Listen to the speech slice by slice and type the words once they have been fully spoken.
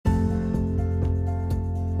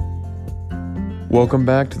Welcome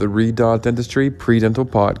back to the Reed Dentistry Pre-Dental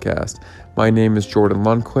Podcast. My name is Jordan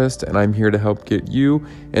Lundquist, and I'm here to help get you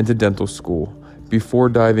into dental school. Before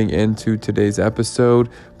diving into today's episode,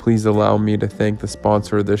 please allow me to thank the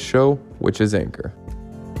sponsor of this show, which is Anchor.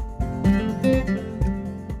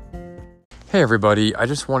 Hey everybody, I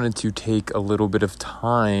just wanted to take a little bit of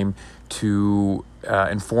time to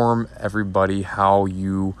inform everybody how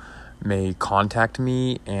you may contact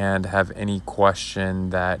me and have any question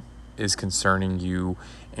that is concerning you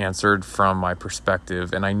answered from my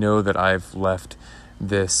perspective. And I know that I've left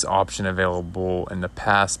this option available in the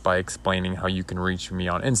past by explaining how you can reach me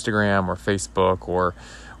on Instagram or Facebook or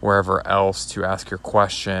wherever else to ask your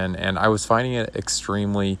question. And I was finding it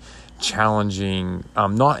extremely challenging,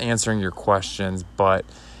 not answering your questions, but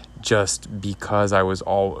just because I was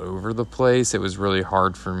all over the place, it was really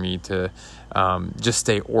hard for me to just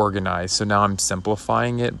stay organized. So now I'm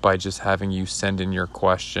simplifying it by just having you send in your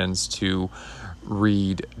questions to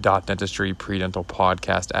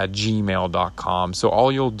read.dentistrypredentalpodcast@gmail.com. So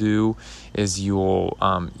all you'll do is you'll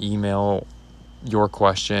email your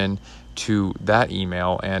question to that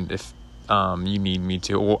email, and if you need me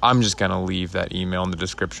to, well, I'm just going to leave that email in the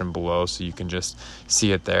description below so you can just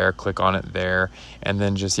see it there, click on it there, and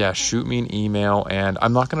then just, shoot me an email. And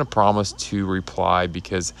I'm not going to promise to reply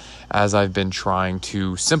because as I've been trying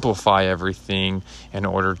to simplify everything in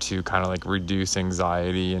order to kind of like reduce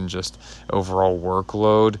anxiety and just overall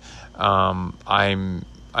workload,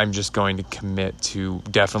 I'm just going to commit to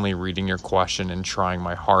definitely reading your question and trying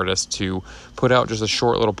my hardest to put out just a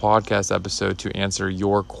short little podcast episode to answer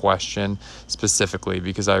your question specifically,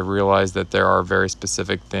 because I realize that there are very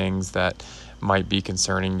specific things that might be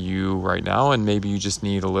concerning you right now, and maybe you just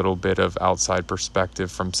need a little bit of outside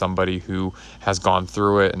perspective from somebody who has gone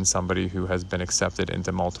through it and somebody who has been accepted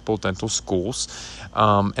into multiple dental schools.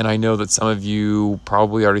 And I know that some of you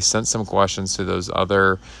probably already sent some questions to those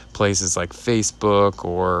other places like Facebook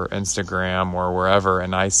or Instagram or wherever,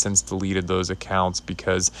 and I since deleted those accounts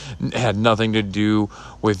because it had nothing to do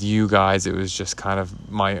with you guys. It was just kind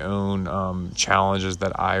of my own challenges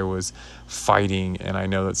that I was fighting, and I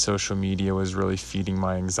know that social media was really feeding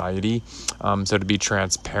my anxiety. So to be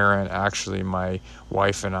transparent, actually my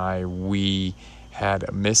wife and I, we had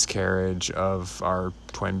a miscarriage of our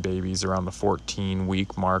twin babies around the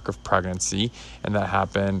 14-week mark of pregnancy, and that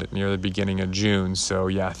happened near the beginning of June. So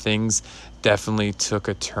things definitely took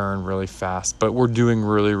a turn really fast, but we're doing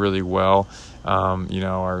really, really well. We have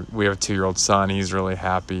a 2-year-old son. He's really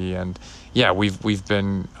happy, and we've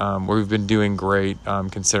been doing great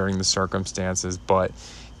considering the circumstances, but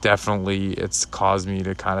definitely it's caused me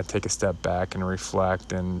to kind of take a step back and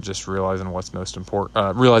reflect and just realize what's most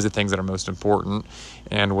important, realize the things that are most important.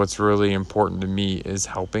 And what's really important to me is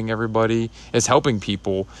helping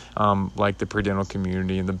people like the pre-dental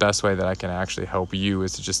community. And the best way that I can actually help you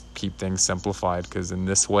is to just keep things simplified, because in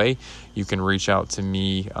this way you can reach out to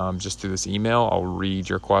me just through this email. I'll read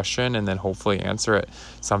your question and then hopefully answer it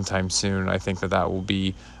sometime soon. I think that will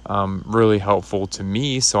be really helpful to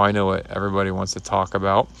me, so I know what everybody wants to talk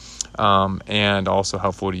about, and also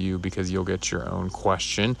helpful to you because you'll get your own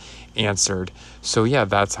question answered. So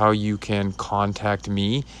that's how you can contact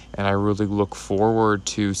me, and I really look forward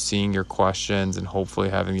to seeing your questions and hopefully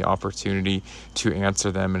having the opportunity to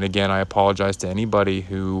answer them. And again, I apologize to anybody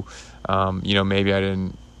who maybe I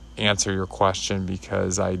didn't answer your question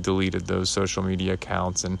because I deleted those social media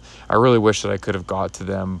accounts, and I really wish that I could have got to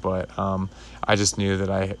them, but I just knew that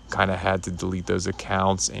I kind of had to delete those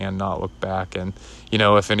accounts and not look back. And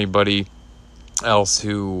if anybody else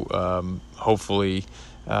who hopefully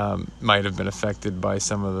might have been affected by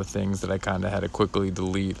some of the things that I kind of had to quickly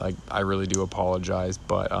delete, I really do apologize,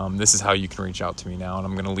 but this is how you can reach out to me now, and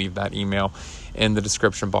I'm going to leave that email in the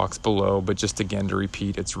description box below. But just again to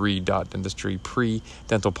repeat, it's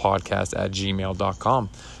read.dentistrypredentalpodcast@gmail.com.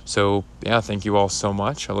 So thank you all so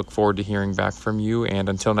much. I look forward to hearing back from you, and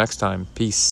until next time, peace.